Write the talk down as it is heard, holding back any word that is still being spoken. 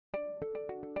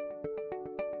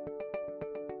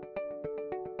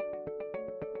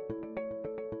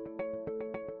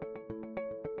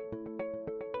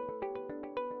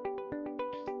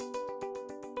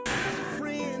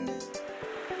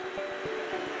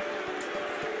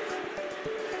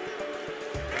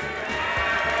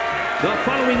The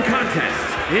following contest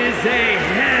is a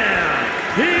Hell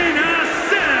in a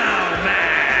Cell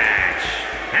match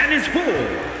and is for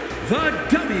the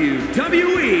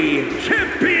WWE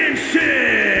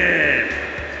Championship.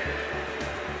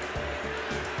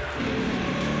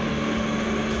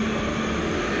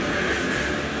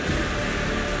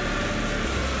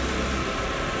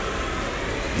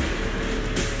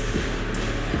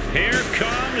 Here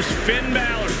comes Finn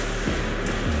Balor.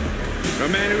 A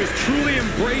man who has truly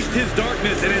embraced his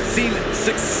darkness and has seen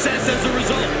success as a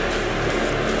result.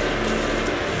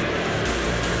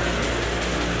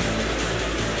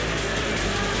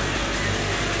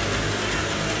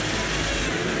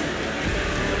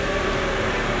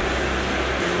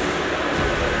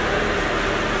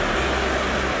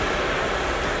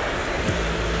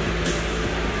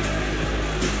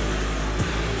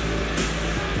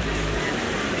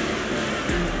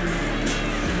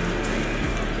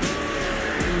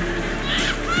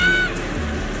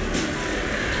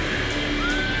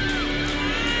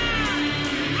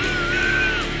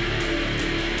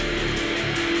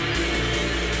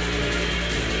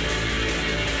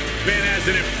 Finn has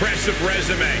an impressive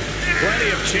resume, plenty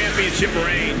of championship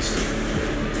reigns.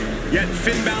 Yet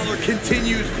Finn Balor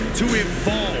continues to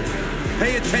evolve.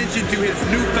 Pay attention to his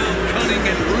newfound cunning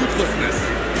and ruthlessness.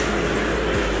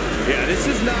 Yeah, this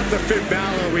is not the Finn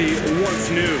Balor we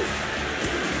once knew.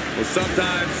 Well,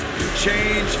 sometimes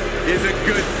change is a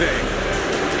good thing.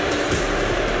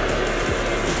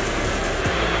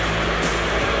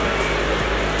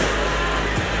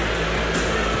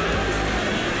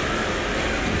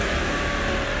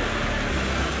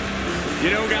 You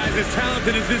know, guys, as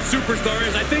talented as this superstar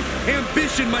is, I think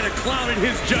ambition might have clouded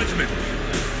his judgment.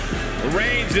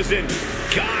 Reigns is in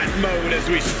God mode as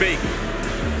we speak.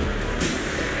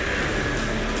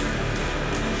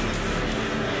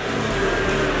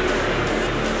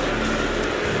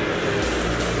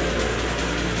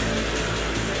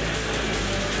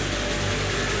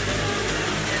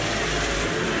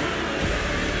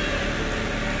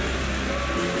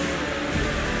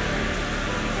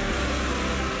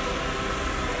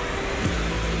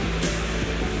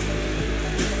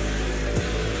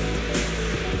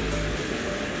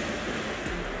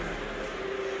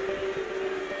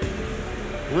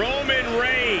 Roman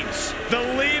Reigns, the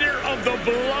leader of the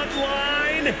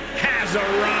bloodline, has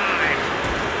arrived.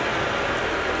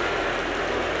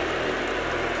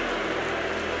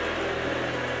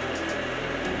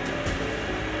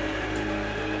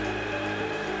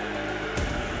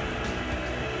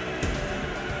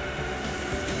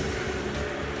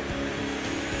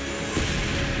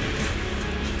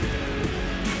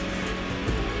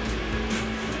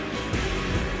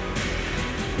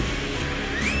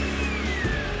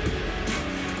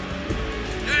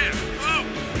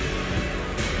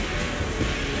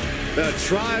 The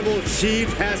Tribal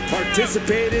Chief has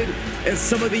participated in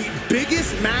some of the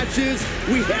biggest matches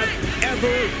we have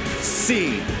ever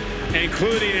seen,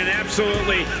 Including an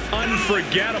absolutely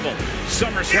unforgettable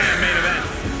SummerSlam main event.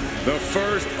 The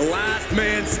first last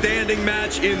man standing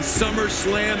match in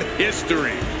SummerSlam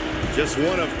history. just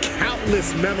one of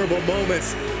countless memorable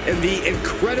moments in the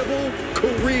incredible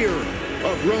career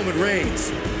of Roman Reigns.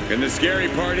 And the scary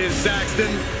part is,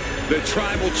 Saxton, the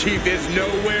Tribal Chief is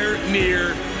nowhere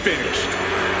near finished.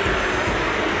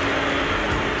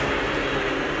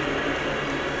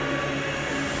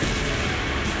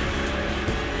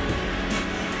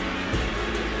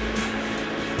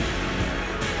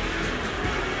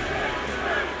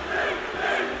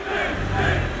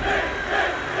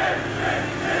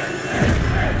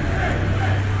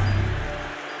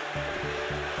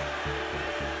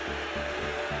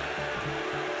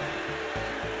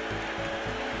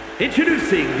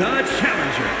 Introducing the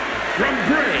challenger from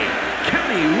Bray,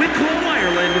 County Wicklow,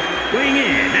 Ireland, weighing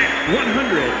in at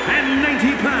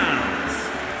 190 pounds,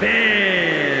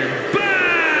 Finn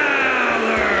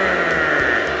Balor!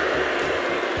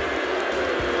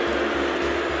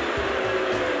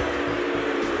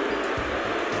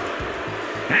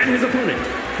 And his opponent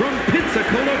from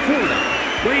Pensacola, Florida,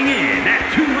 weighing in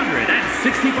at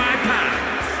 265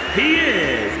 pounds, he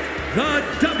is the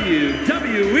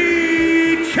WWE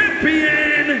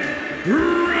Champion,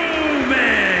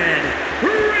 Roman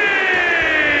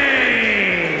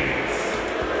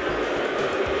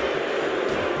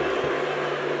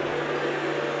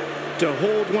Reigns! To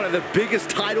hold one of the biggest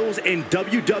titles in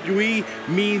WWE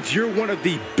means you're one of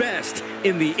the best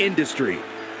in the industry.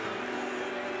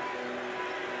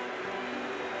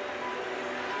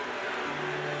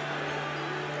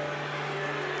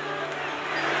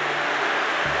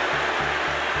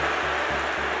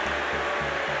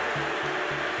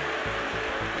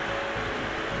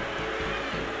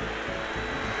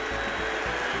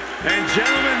 And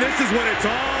gentlemen, this is what it's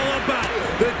all about.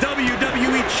 The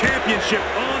WWE Championship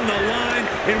on the line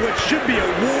in what should be a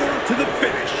war to the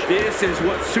finish. This is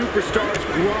what superstars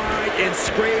grind and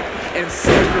scrape and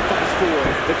sacrifice for.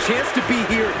 The chance to be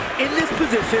here in this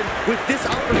position with this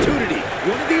opportunity.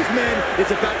 One of these men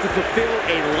is about to fulfill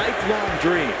a lifelong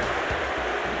dream.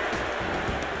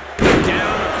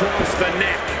 Down across the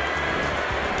neck.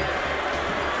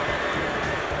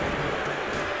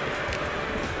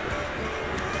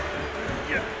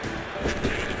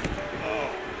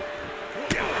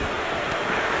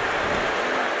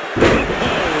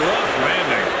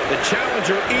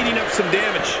 Challenger eating up some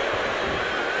damage.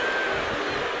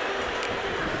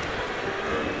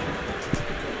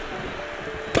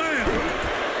 Bam!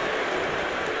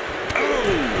 Oh!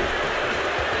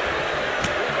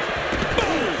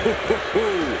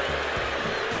 Oh!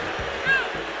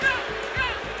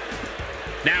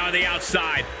 Now on the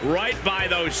outside, right by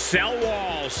those cell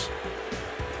walls.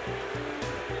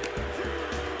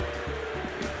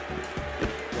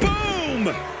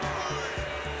 Boom!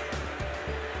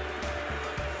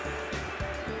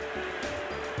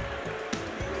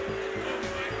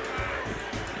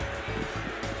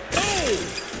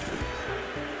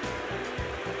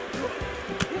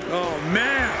 Oh,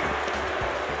 man.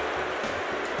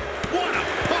 What a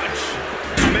punch.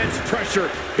 Immense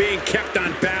pressure being kept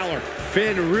on Balor.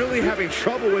 Finn really having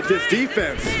trouble with this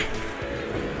defense.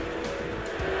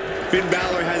 Finn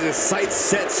Balor has his sights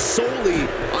set solely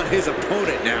on his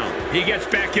opponent now. He gets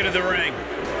back into the ring.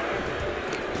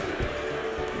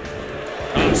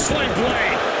 Oh, sling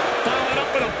blade. Followed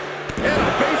up with And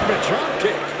a basement drop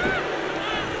kick.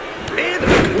 And a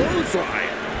clothesline.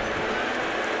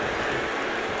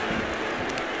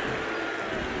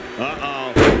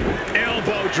 Uh-oh.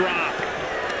 Elbow drop.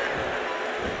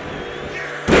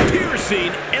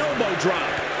 Piercing elbow drop.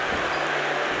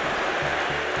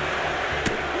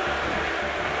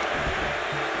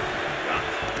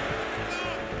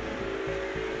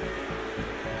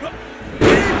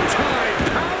 Big-time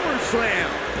power slam.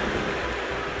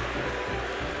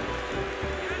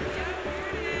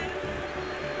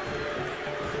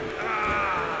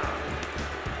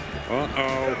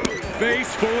 Uh-oh.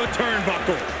 Face full of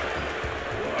turnbuckle.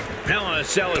 Hell in a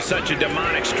Cell is such a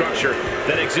demonic structure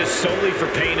that exists solely for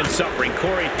pain and suffering.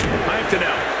 Corey, I have to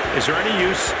know, is there any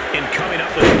use in coming up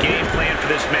with a game plan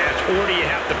for this match, or do you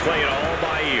have to play it all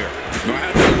by ear? No,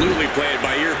 absolutely play it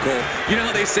by ear, Cole. You know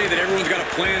how they say that everyone's got a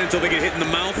plan until they get hit in the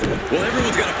mouth? Well,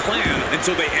 everyone's got a plan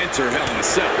until they enter Hell in a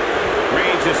Cell.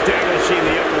 Reigns establishing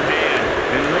the upper hand,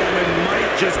 and Roman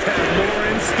might just have more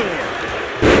in store.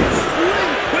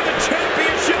 Swing with the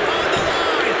championship on the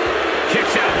line.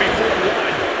 Kicks out before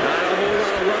one. Not a whole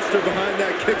lot of luster behind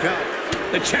that kick out.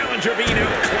 The challenger being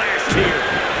outclassed here.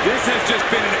 This has just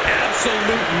been an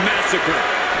absolute massacre.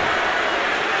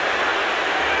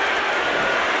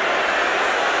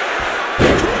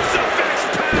 Crucifix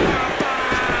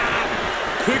powerbomb.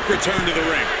 Quick return to the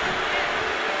ring.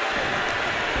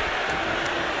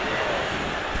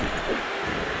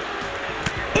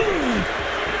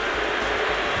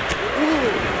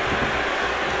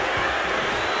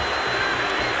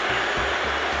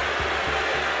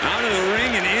 Out of the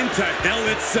ring and into Hell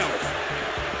itself.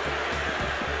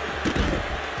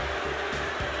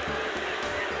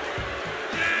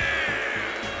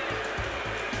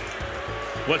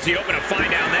 What's he hoping to find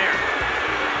down there?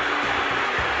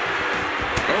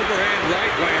 Overhand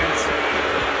right lands.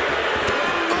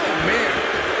 Oh, man.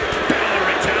 Balor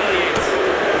retaliates.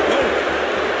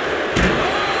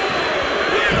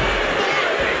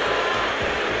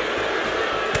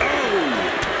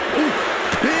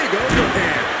 Big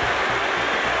overhand.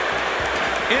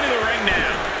 Into the ring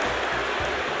now.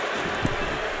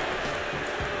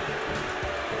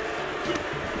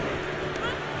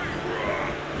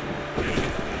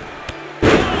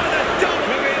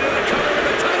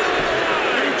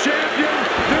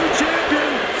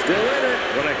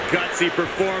 Gutsy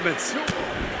performance. Oh, the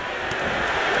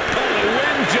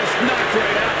wind just knocked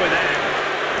right out with that.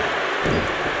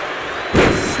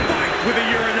 Spiked with a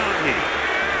Uranagi.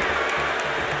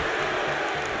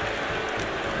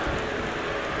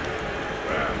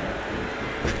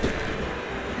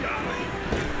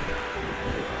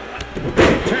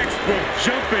 Textbook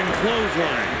jumping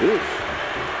clothesline. Oof.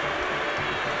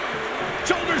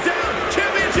 Shoulders down.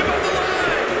 Championship on the line.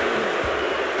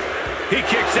 He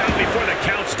kicks out before the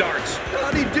count starts.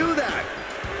 How'd he do that?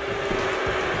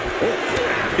 Oh,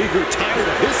 he grew tired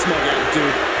of his smug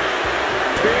attitude.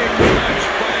 Big punch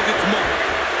finds its mark.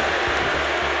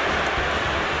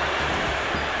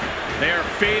 They're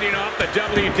fading off the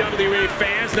WWE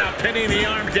fans, now pinning the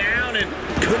arm down, and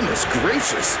Goodness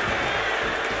gracious.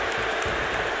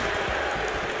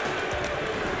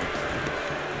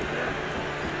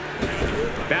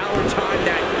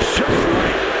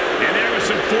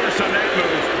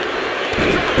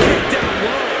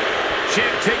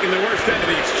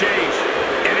 the exchange.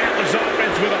 And that was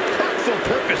offense with a hurtful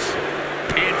purpose.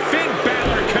 And Finn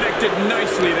Balor connected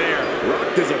nicely there.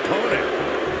 Rocked his opponent.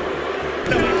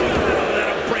 Oh,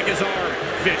 that'll break his arm.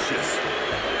 Vicious.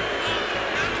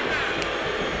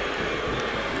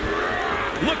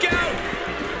 Look out!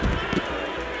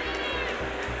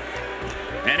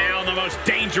 And now in the most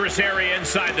dangerous area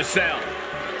inside the cell.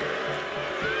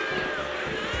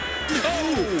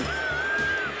 Oh!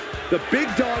 The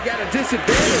big dog at a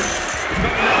disadvantage.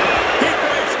 He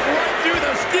breaks right through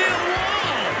the steel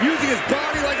wall! Using his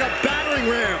body like a battering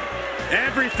ram.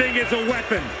 Everything is a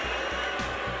weapon.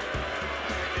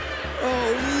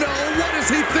 Oh no, what is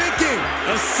he thinking?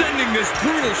 Ascending this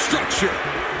brutal structure.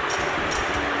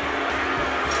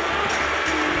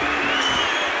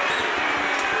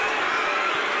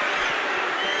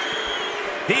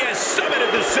 He has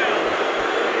summited the cell.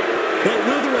 But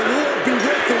will the reward be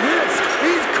worth the risk?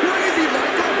 He's crazy,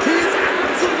 Michael. He is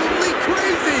absolutely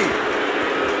crazy.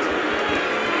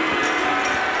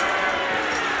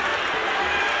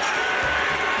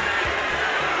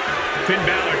 Finn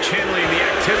Balor channeling the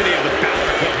activity of the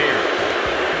Balor Club here.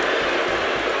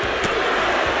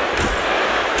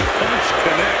 Punch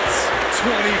connects.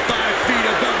 25 feet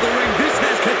above the ring. This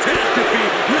has catastrophe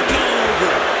written all over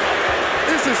it.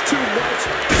 This is too much.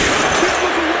 Can't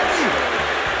look away.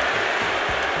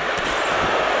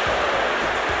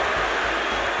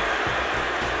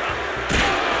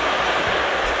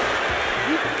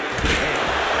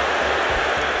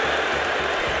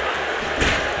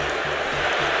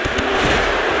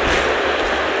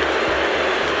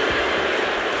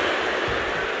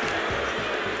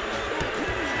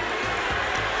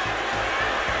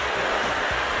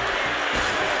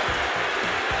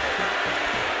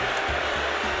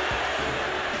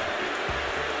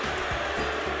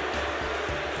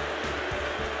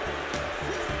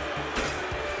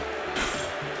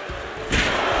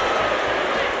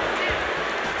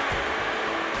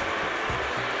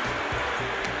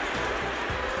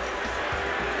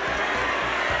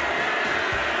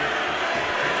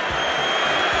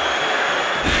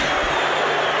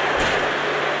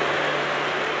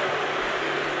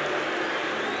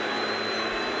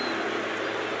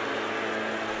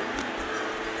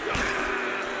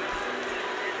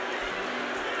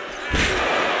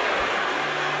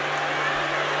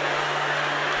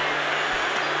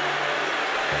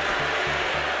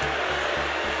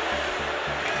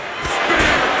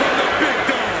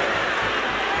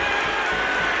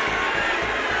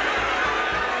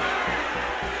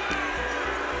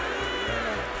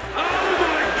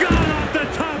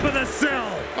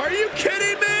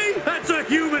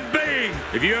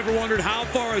 If you ever wondered how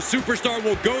far a superstar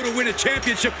will go to win a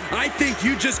championship, I think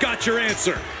you just got your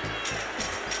answer.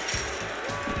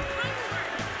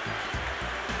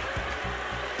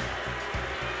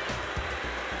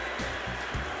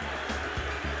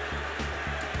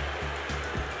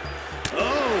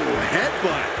 Oh,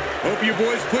 headbutt. Hope you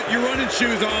boys put your running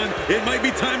shoes on. It might be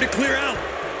time to clear out.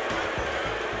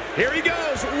 Here he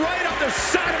goes, right up the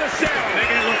side of the cell.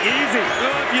 Making it look easy.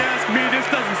 Oh, if you ask me, this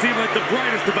doesn't seem like the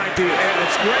brightest of ideas. And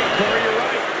it's great, Corey, you're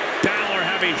right. Balor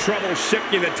having trouble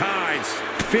shifting the tides.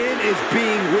 Finn is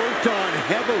being worked on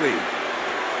heavily.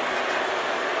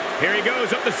 Here he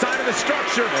goes, up the side of the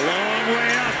structure. A long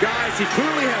way up. Guys, he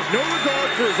clearly has no regard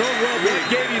for his own well-being.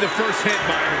 It gave you the first hit,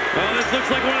 Byron. Well, this looks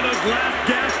like one of those last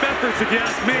gasp efforts, if you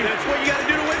ask me. That's what you got to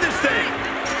do to win this thing.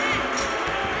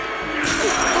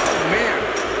 Oh,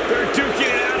 man. They're duking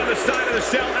it out on the side of the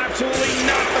cell. Absolutely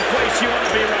not the place you want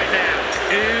to be right now.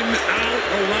 In, out,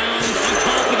 around, on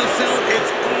top of the cell.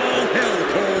 It's all hell,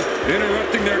 Cole.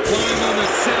 Interrupting their climb on the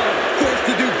cell. Forced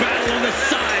to do battle on the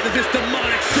side of this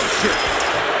demonic structure.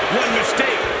 One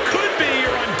mistake could be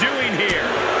your undoing here.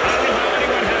 I don't know how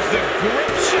anyone has the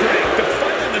grip strength to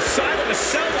fight on the side of the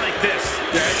cell like this.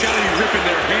 They've got to be ripping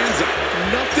their hands up.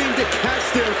 Nothing to catch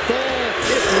their fall.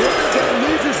 If one of them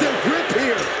loses their grip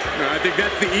here. I think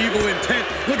that's the evil intent,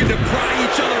 looking to pry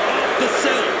each other off the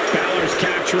cell. Balor's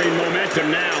capturing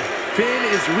momentum now. Finn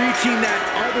is reaching that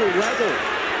other level.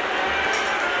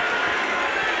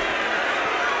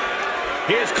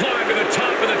 He has climbed to the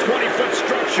top of the 20-foot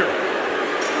structure.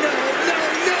 No, no,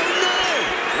 no, no!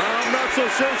 I'm not so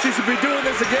sure she should be doing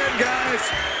this again, guys.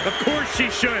 Of course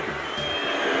she should.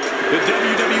 The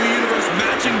WWE Universe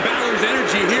matching Balor's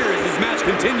energy here as this match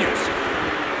continues.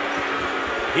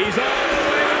 He's all the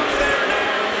way up there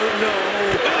now. No.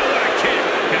 Oh, what a kick.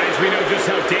 Guys, we know just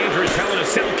how dangerous Hell in a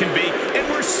Cell can be, and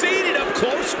we're seeing it up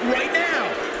close right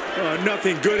now.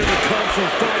 Nothing good ever comes from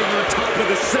fighting on top of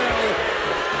the cell.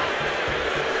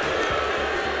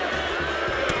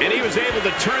 And he was able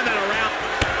to turn that around.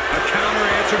 A counter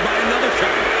answered by another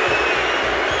counter.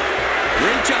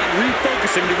 Great job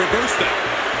refocusing to reverse that.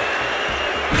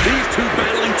 These two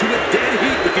battling to a dead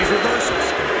heat with these reversals.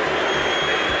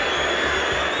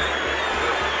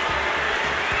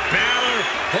 Balor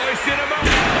hoisting him up.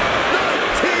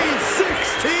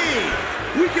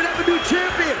 1916! We could have a new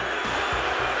champion!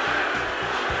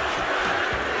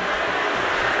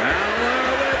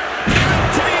 Balor with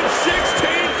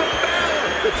 1916 from Balor!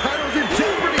 The title's in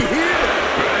jeopardy here!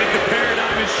 I think the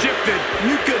paradigm has shifted.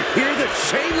 You could hear the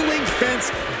chain link fence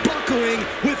buckling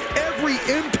with every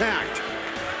impact.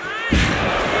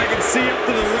 I can see up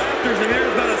to the rafters, and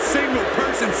there's not a single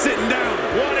person sitting down.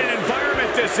 What an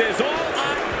environment this is. All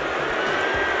up.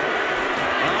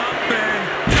 Up and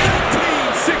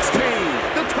 1916!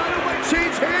 The title might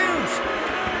change hands!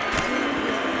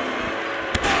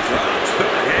 Drops the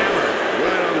hammer.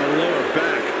 Right on the lower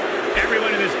back.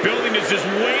 Everyone in this building is just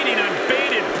waiting on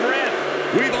bated breath.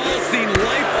 We've all seen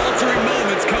life-altering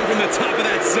moments come from the top of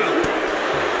that cell.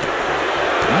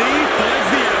 knee finds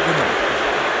the abdomen.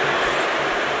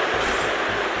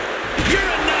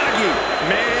 Uranagi!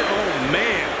 Man, oh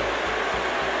man.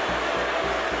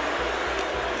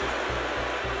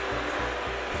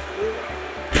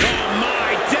 Oh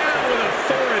my, down with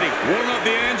authority. Warm up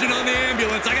the engine on the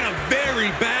ambulance. I got a very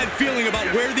bad feeling about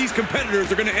where these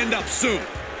competitors are going to end up soon.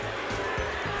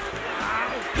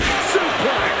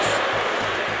 Suplex!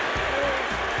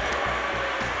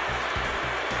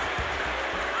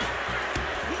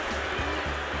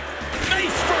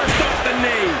 Face first off the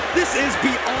knee. This is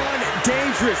beyond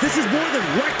dangerous. This is more than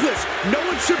reckless. No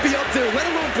one should be up there, let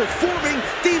alone performing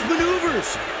these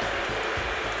maneuvers.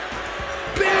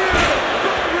 Bam!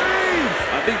 Reigns!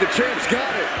 I think the champ's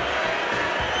got it.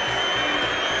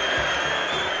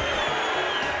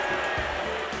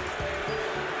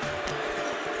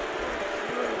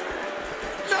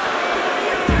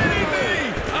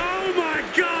 Oh my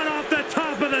God, off the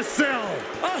top of the cell.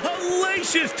 A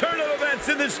hellacious turn of events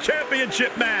in this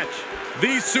championship match.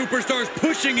 These superstars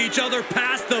pushing each other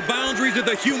past the boundaries of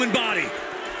the human body.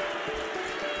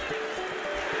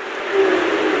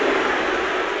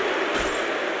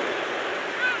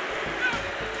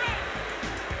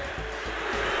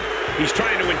 He's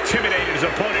trying to intimidate his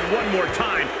opponent one more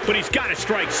time, but he's got to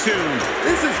strike soon.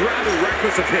 This is rather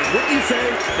reckless of him, wouldn't you say?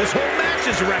 This whole match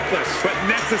is reckless, But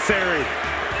necessary.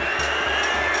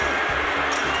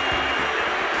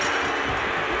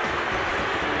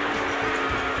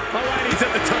 all right, he's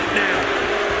at the top now.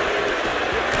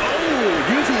 Oh,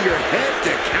 using your head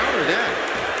to counter that.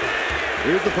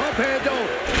 Here's the pump handle.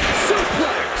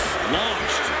 Suplex!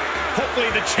 Launched. Hopefully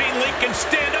the chain link can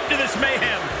stand up to this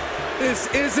mayhem.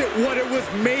 This isn't what it was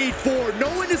made for. No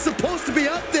one is supposed to be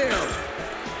up there.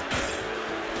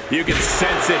 You can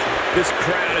sense it. This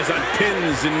crowd is on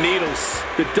pins and needles.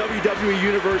 The WWE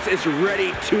Universe is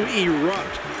ready to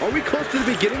erupt. Are we close to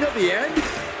the beginning of the end?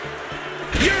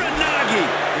 Uranagi!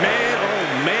 Man,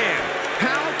 oh man.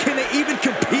 How can they even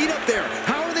compete up there?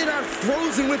 How are they not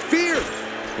frozen with fear?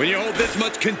 When you hold this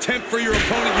much contempt for your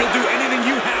opponent, you'll do anything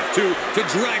you have to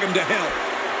drag him to hell.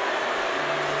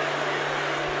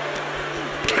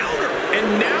 Counter.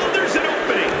 And now there's an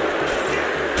opening.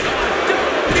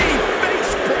 Double knee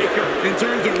face breaker. In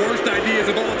terms of worst ideas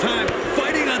of all time,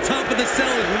 fighting on top of the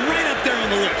cell is right up there on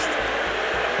the list.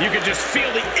 You can just feel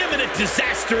the imminent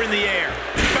disaster in the air.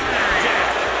 Bang!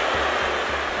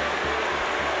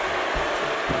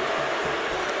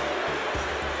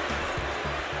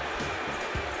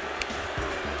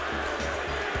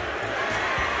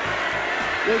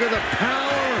 Look at the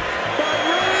power by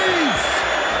Reigns!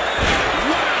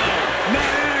 Wow,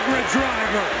 Niagara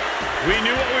driver. We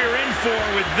knew what we were in for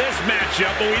with this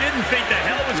matchup, but we didn't think the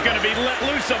hell was going to be let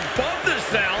loose above the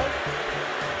cell.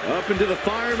 Up into the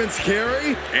fireman's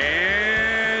carry.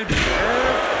 And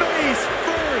Face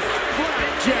first,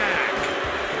 flapjack.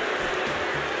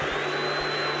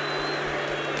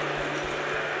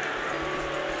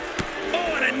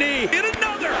 oh, and a knee. And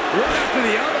another. One after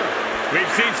the other.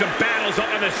 We've seen some battles up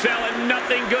in the cell, and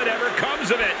nothing good ever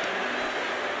comes of it.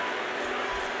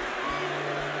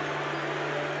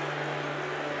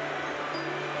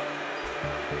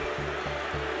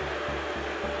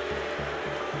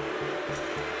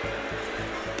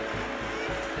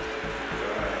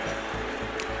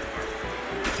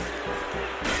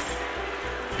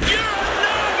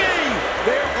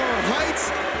 There are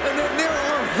heights, and then there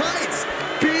are heights.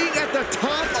 Being at the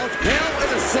top of hell in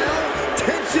a cell,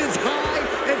 tensions high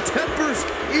and tempers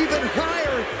even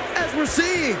higher, as we're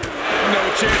seeing. No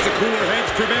chance of cooler heads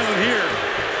prevailing here.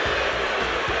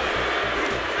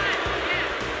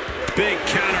 Big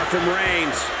counter from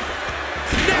Reigns.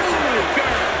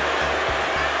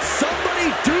 Somebody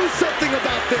do something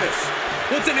about this.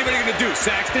 What's anybody going to do,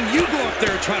 Saxton? You go up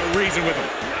there and try to reason with him.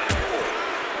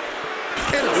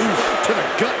 And a strike to the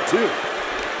gut, too.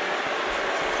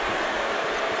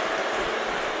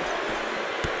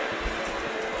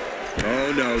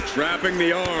 Oh, no, trapping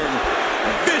the arm.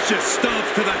 Vicious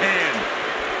stomps to the hand.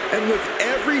 And with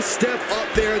every step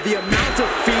up there, the amount of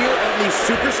fear on these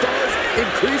superstars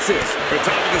increases. The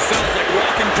top of the cell is like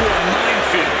walking through a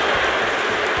minefield.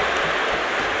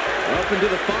 Up into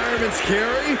the fireman's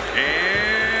carry.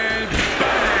 And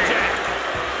bang!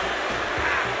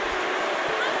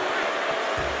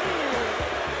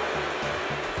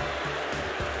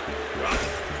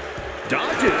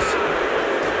 Dodges.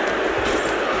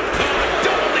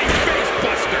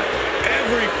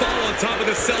 Every fall on top of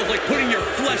the cell is like putting your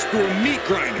flesh through a meat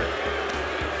grinder.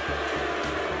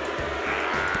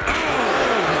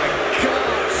 Oh, my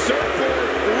God. Surfboard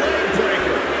leg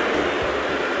breaker.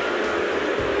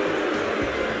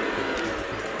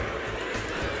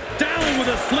 Down with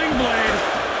a sling blade.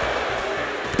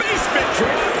 Basement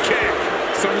drop kick.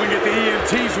 Someone get the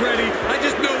EMTs ready. I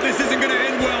just know this isn't going to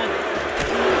end well.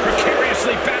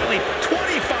 Precariously battling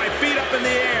 25 feet up in the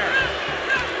air.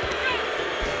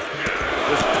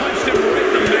 Just punched him right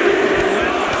in the mouth.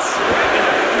 Relentless. Right in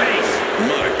the face.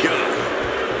 My God.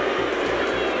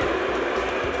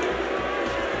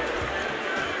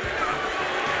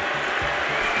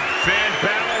 Finn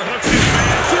Balor hooks his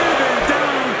man. Driven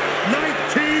down,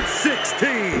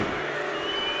 1916.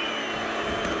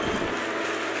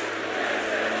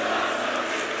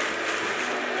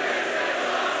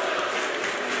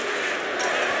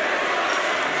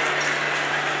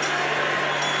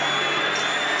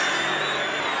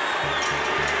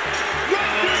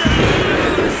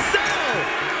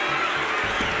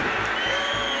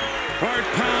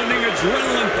 Heart-pounding,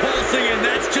 adrenaline pulsing, and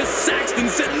that's just Saxton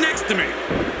sitting next to me.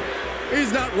 He's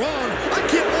not wrong. I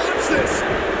can't watch this.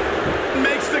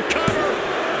 Makes the cover.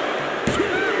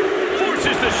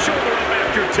 Forces the shoulder up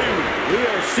after two. We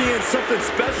are seeing something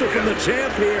special from the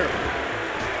champ here.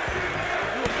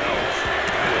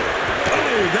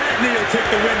 Oh, that knee will take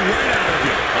the wind right out of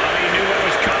you. Oh, he knew what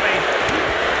was coming.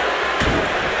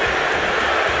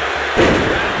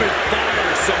 Rapid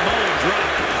fire Samoan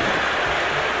drop.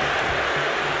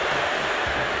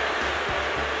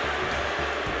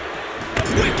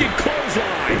 Wicked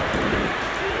clothesline.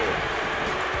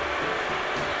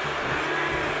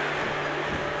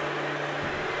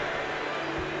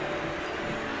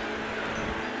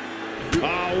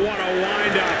 Oh, what a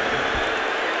wind-up.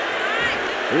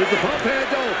 Here's the pump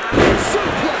handle.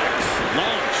 Suplex.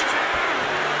 Launched.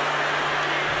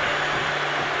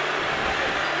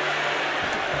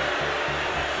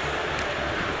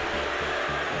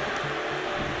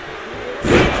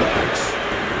 Suplex.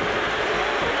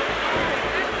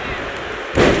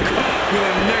 With a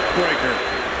neck breaker.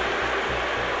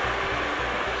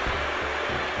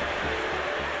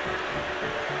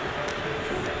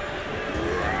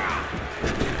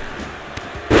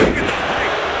 Look at the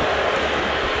height.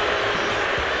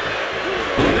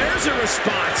 Oh, there's a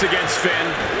response against Finn.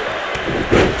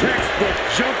 Textbook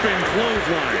jumping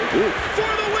clothesline. For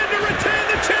the win to retain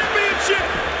the championship.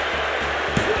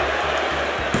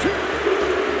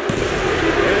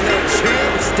 And the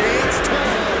champ stands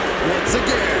tall once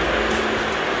again.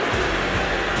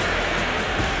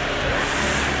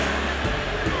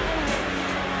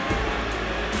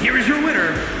 Here is your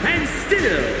winner, and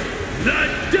still the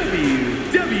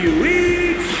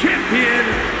WWE Champion,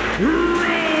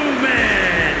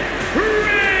 Roman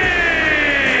Reigns!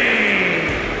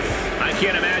 I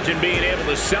can't imagine being able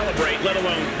to celebrate, let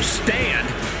alone stand,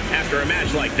 after a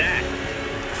match like that.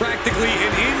 Practically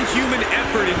an inhuman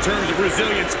effort in terms of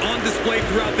resilience on display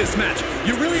throughout this match.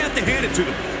 You really have to hand it to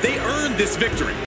them. They earned this victory.